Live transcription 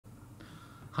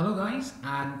Hello guys,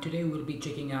 and today we'll be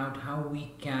checking out how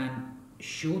we can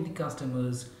show the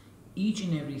customers each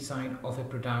and every side of a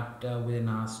product within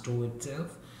our store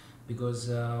itself, because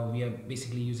we are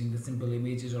basically using the simple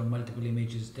images or multiple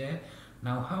images there.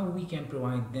 Now how we can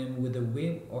provide them with a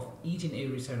web of each and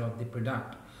every side of the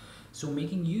product. So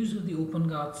making use of the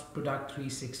OpenCart's product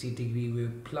 360 degree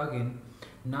view plugin,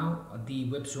 now the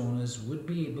web owners would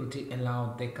be able to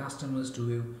allow their customers to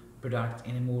view products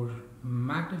in a more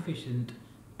magnificent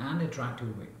and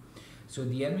attractive way. So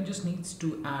the admin just needs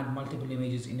to add multiple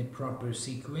images in a proper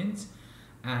sequence,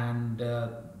 and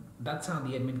that's how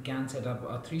the admin can set up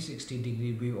a 360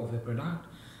 degree view of a product.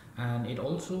 And it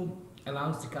also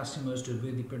allows the customers to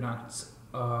view the products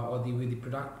view the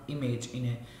product image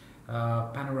in a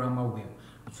panorama view.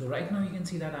 So right now you can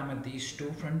see that I'm at the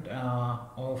storefront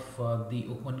of the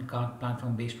OpenCart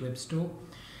platform based web store,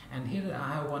 and here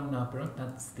I have one product,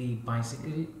 that's the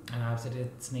bicycle, and I've set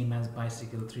its name as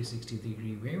bicycle 360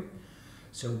 degree view.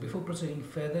 So before proceeding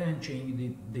further and showing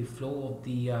you the flow of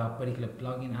the particular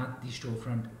plugin at the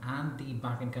storefront and the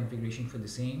backend configuration for the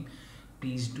same,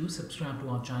 please do subscribe to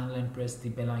our channel and press the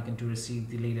bell icon to receive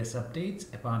the latest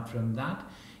updates. Apart from that,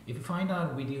 if you find our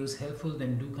videos helpful,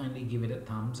 then do kindly give it a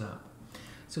thumbs up.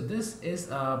 So this is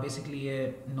basically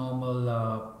a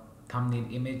normal thumbnail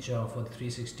image for the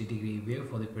 360 degree view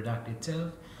for the product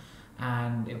itself.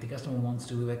 And if the customer wants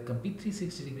to do a complete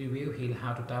 360 degree view, he'll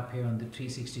have to tap here on the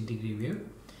 360 degree view.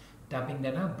 Tapping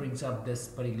that up brings up this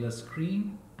particular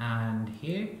screen, and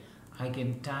here I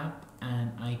can tap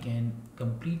and I can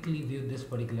completely view this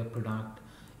particular product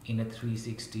in a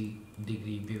 360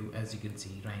 degree view, as you can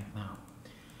see right now.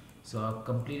 So I've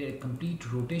completed a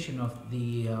complete rotation of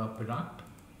the product.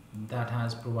 That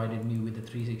has provided me with a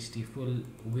 360 full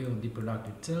view of the product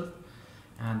itself,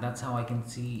 and that's how I can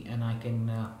see and I can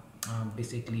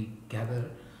basically gather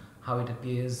how it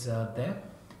appears there,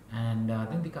 and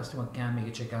then the customer can make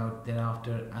a checkout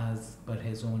thereafter as per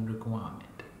his own requirement.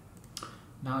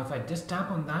 Now if I just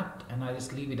tap on that and I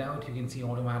just leave it out, you can see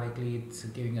automatically it's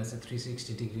giving us a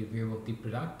 360 degree view of the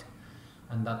product,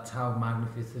 and that's how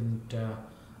magnificent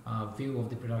view of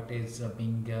the product is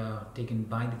being taken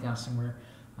by the customer,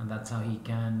 and that's how he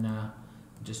can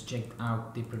just check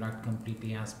out the product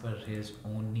completely as per his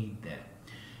own need there.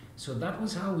 So that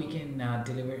was how we can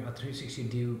deliver a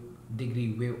 360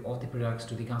 degree view of the products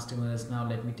to the customers. Now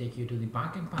let me take you to the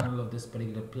backend panel of this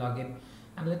particular plugin,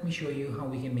 and let me show you how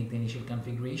we can make the initial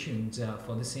configurations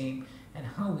for the same, and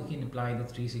how we can apply the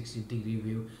 360 degree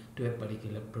view to a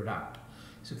particular product.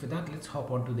 So for that, let's hop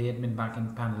on to the admin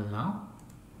backend panel now.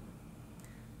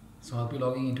 So I'll be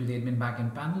logging into the admin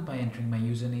backend panel by entering my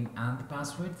username and the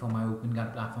password for my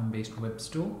OpenCart platform based web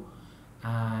store.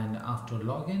 And after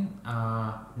login,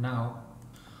 now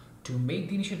to make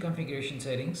the initial configuration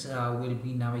settings, we'll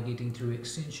be navigating through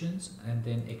extensions and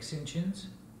then extensions,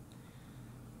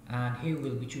 and here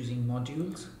we'll be choosing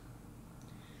modules,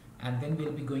 and then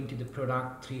we'll be going to the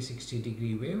product 360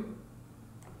 degree view.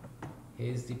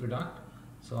 Here's the product.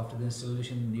 So after the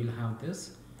installation, you'll have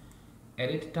this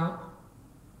edit tab,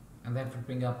 and that will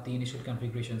bring up the initial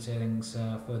configuration settings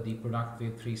for the product view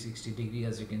 360 degree,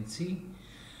 as you can see.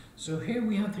 So here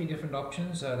we have three different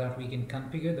options that we can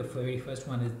configure. The very first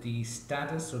one is the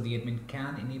status, so the admin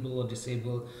can enable or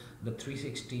disable the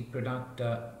 360 product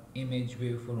image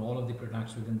view for all of the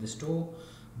products within the store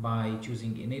by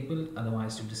choosing enable.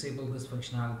 Otherwise, to disable this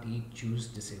functionality, choose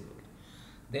disable.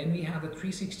 Then we have the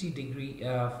 360 degree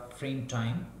frame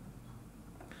time.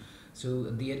 So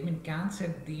the admin can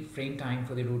set the frame time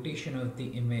for the rotation of the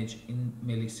image in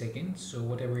milliseconds. So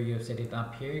whatever you have set it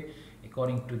up here,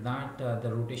 according to that,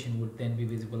 the rotation would then be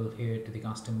visible here to the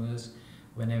customers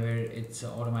whenever it's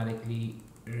automatically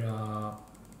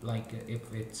like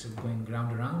if it's going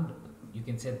round around, you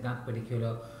can set that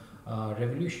particular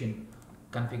revolution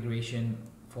configuration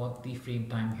for the frame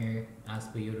time here as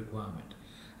per your requirement.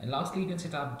 And lastly, you can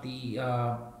set up the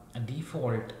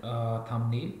default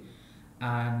thumbnail,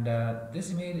 and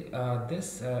this image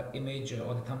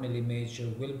or the thumbnail image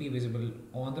will be visible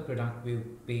on the product view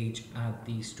page at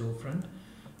the storefront.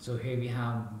 So here we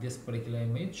have this particular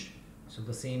image, so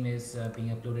the same is being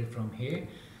uploaded from here,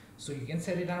 so you can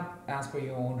set it up as per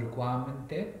your own requirement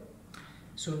there.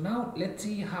 So now let's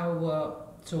see how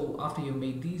so after you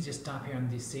make these, just tap here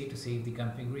on this save to save the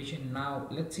configuration. Now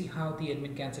let's see how the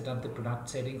admin can set up the product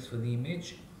settings for the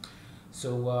image.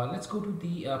 So let's go to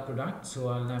the product. So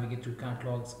I'll navigate through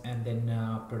catalogs and then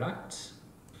products.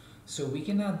 So we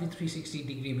can add the 360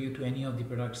 degree view to any of the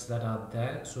products that are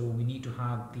there. So we need to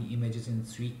have the images in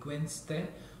sequence there.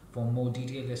 For more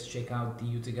detail, let's check out the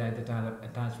user guide that I have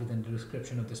attached within the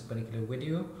description of this particular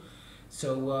video.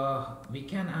 So we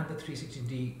can add the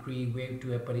 360-degree view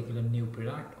to a particular new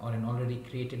product or an already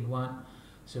created one.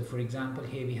 So for example,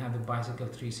 here we have the bicycle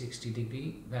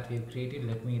 360-degree that we have created.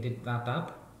 Let me edit that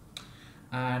up.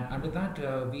 And under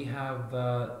that we have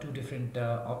two different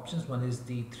options. One is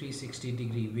the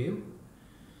 360-degree view,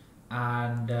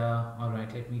 and all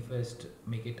right, let me first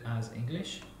make it as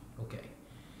English. Okay,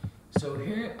 so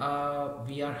here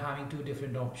we are having two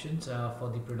different options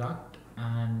for the product,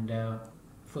 and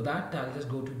for that I'll just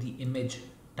go to the image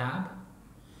tab.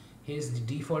 Here's the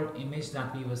default image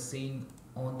that we were seeing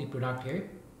on the product here.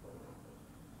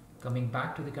 Coming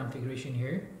back to the configuration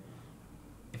here,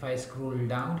 if I scroll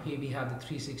down, here we have the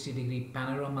 360-degree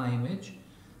panorama image.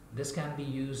 This can be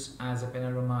used as a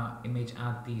panorama image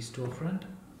at the storefront,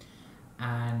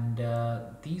 and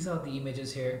these are the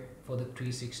images here for the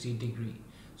 360-degree.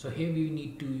 So here we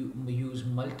need to use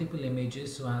multiple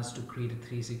images so as to create a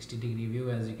 360-degree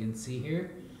view, as you can see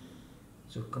here.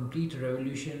 So complete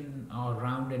revolution or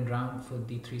round and round for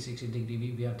the 360-degree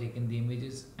view. We have taken the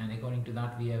images, and according to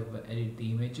that we have edited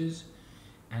the images.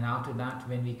 And after that,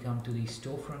 when we come to the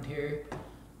storefront here,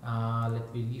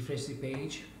 let me refresh the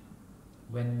page.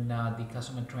 When the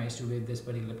customer tries to view this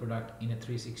particular product in a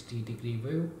 360-degree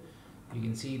view, you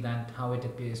can see that how it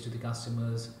appears to the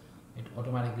customers. It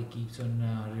automatically keeps on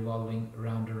revolving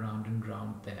round and round and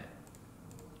round there.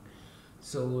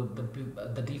 So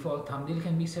the default thumbnail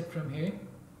can be set from here.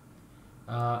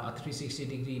 A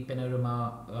 360-degree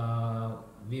panorama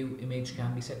view image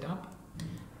can be set up,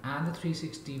 and the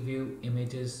 360 view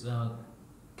images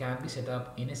can be set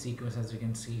up in a sequence, as you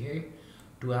can see here.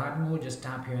 To add more, just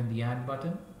tap here on the add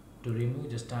button. To remove,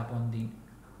 just tap on the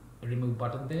remove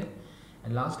button there,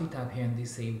 and lastly tap here on the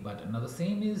save button. Now the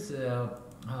same is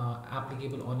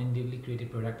applicable on individually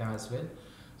created product as well.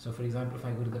 So for example, if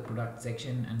I go to the product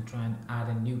section and try and add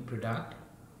a new product,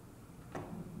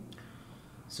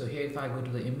 so here if I go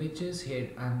to the images, here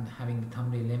I'm having the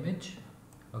thumbnail image.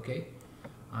 Okay,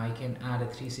 I can add a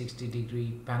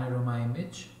 360-degree panorama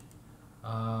image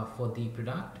for the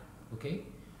product. Okay,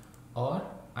 or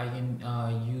I can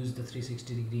use the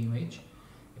 360-degree image.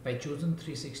 If I chosen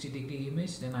 360-degree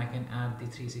image, then I can add the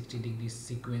 360-degree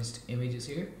sequenced images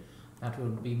here. That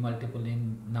would be multiple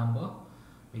in number.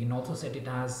 We can also set it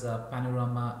as a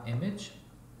panorama image.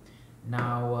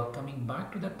 Now coming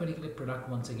back to that particular product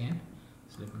once again,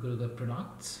 so let me go to the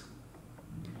products.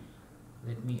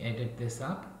 Let me edit this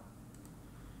up,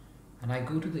 and I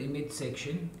go to the image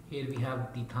section. Here we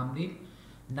have the thumbnail.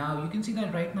 Now you can see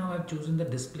that right now I've chosen the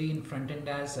display in front end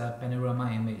as a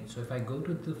panorama image. So if I go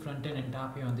to the front end and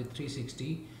tap here on the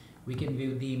 360, we can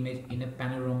view the image in a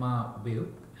panorama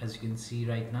view, as you can see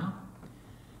right now.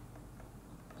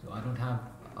 So I don't have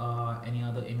any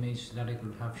other image that I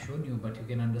could have shown you, but you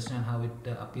can understand how it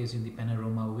appears in the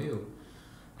panorama view.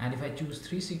 And if I choose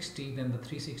 360, then the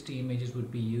 360 images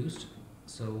would be used.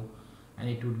 So, and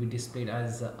it would be displayed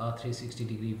as a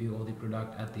 360-degree view of the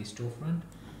product at the storefront.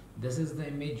 This is the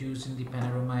image used in the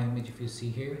panorama image, if you see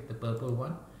here, the purple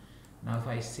one. Now if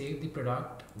I save the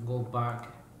product, go back,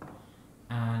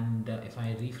 and if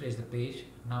I refresh the page,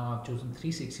 now I've chosen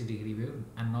 360-degree view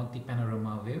and not the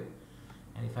panorama view.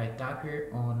 And if I tap here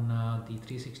on the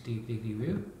 360-degree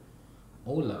view,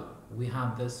 voila, we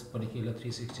have this particular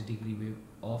 360-degree view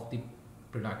of the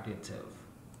product itself.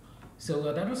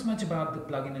 So that was much about the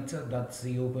plugin itself. That's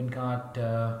the OpenCart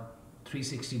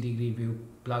 360-degree view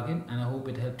plugin, and I hope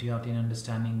it helped you out in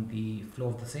understanding the flow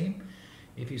of the same.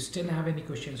 If you still have any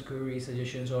questions, queries,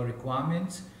 suggestions or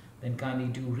requirements, then kindly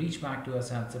do reach back to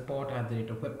us at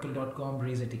support@webkul.com,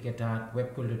 raise a ticket at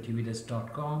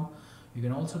webkul.uvidis.com. You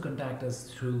can also contact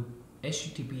us through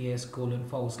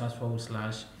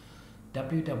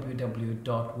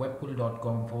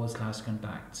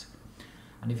https://www.webkul.com/contacts.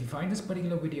 And if you find this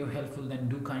particular video helpful, then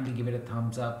do kindly give it a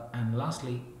thumbs up. And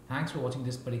lastly, thanks for watching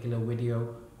this particular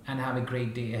video, and have a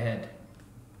great day ahead.